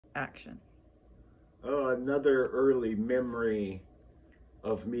action. Oh, another early memory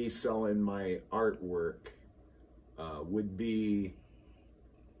of me selling my artwork would be,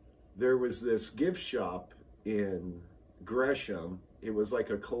 there was this gift shop in Gresham. It was like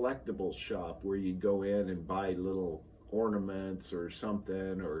a collectible shop where you'd go in and buy little ornaments or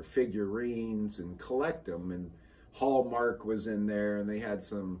something, or figurines, and collect them. And Hallmark was in there, and they had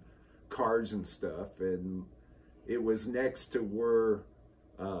some cards and stuff. And it was next to where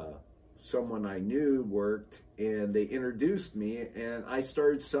someone I knew worked, and they introduced me, and I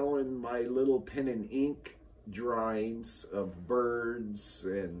started selling my little pen and ink drawings of birds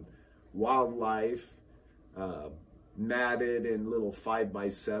and wildlife, matted in little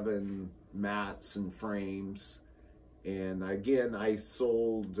 5x7 mats and frames. And again, I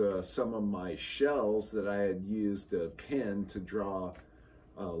sold some of my shells that I had used a pen to draw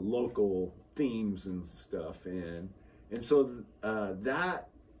local themes and stuff in. And so that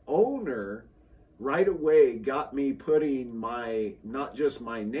owner right away got me putting my, not just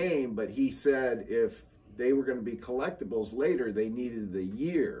my name, but he said if they were going to be collectibles later, they needed the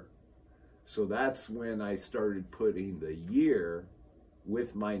year. So that's when I started putting the year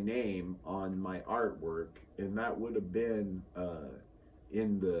with my name on my artwork, and that would have been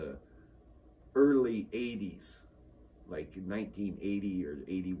in the early 80s, like 1980 or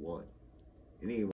 81. Anyway.